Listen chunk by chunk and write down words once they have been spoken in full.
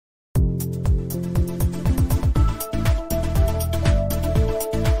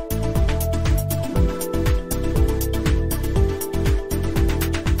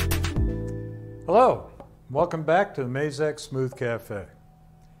Welcome back to the Mazak Smooth Cafe.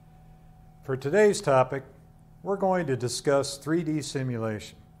 For today's topic, we're going to discuss 3D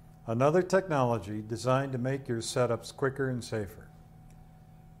simulation, another technology designed to make your setups quicker and safer.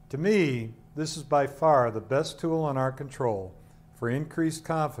 To me, this is by far the best tool in our control for increased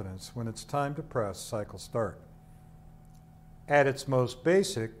confidence when it's time to press cycle start. At its most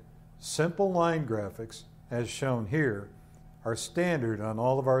basic, simple line graphics, as shown here, are standard on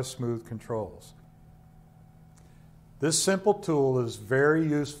all of our smooth controls. This simple tool is very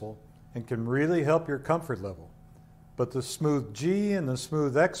useful and can really help your comfort level, but the Smooth G and the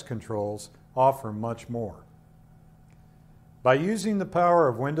Smooth X controls offer much more. By using the power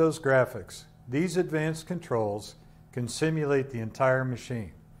of Windows graphics, these advanced controls can simulate the entire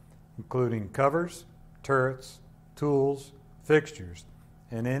machine, including covers, turrets, tools, fixtures,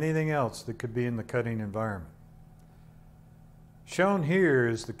 and anything else that could be in the cutting environment. Shown here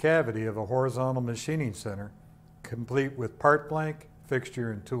is the cavity of a horizontal machining center, complete with part blank,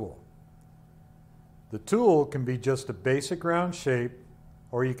 fixture, and tool. The tool can be just a basic round shape,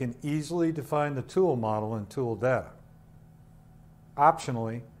 or you can easily define the tool model and tool data.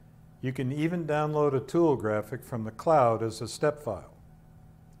 Optionally, you can even download a tool graphic from the cloud as a step file.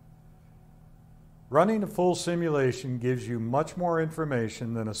 Running a full simulation gives you much more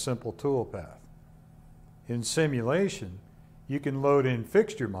information than a simple toolpath. In simulation, you can load in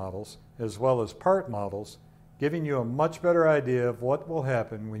fixture models as well as part models, giving you a much better idea of what will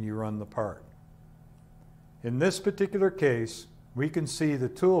happen when you run the part. In this particular case, we can see the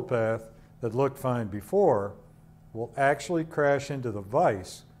toolpath that looked fine before will actually crash into the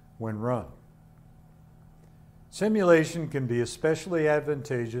vise when run. Simulation can be especially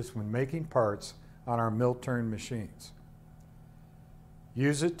advantageous when making parts on our mill-turn machines.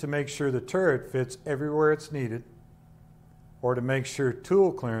 Use it to make sure the turret fits everywhere it's needed, or to make sure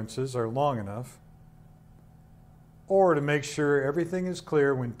tool clearances are long enough, or to make sure everything is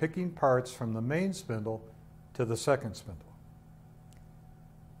clear when picking parts from the main spindle to the second spindle.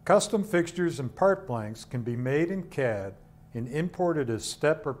 Custom fixtures and part blanks can be made in CAD and imported as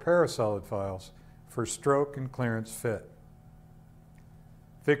step or parasolid files for stroke and clearance fit.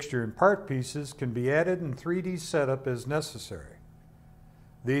 Fixture and part pieces can be added in 3D setup as necessary.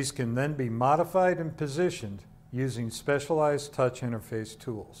 These can then be modified and positioned using specialized touch interface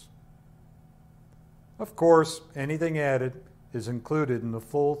tools. Of course, anything added is included in the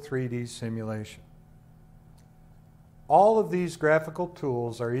full 3D simulation. All of these graphical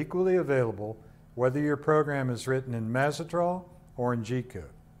tools are equally available whether your program is written in Mazak or in G-code.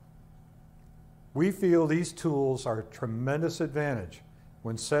 We feel these tools are a tremendous advantage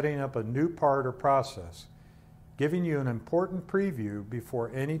when setting up a new part or process, giving you an important preview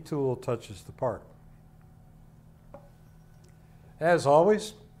before any tool touches the part. As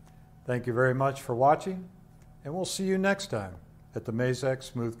always, thank you very much for watching, and we'll see you next time at the Mazak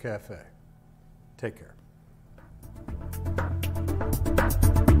Smooth Cafe. Take care.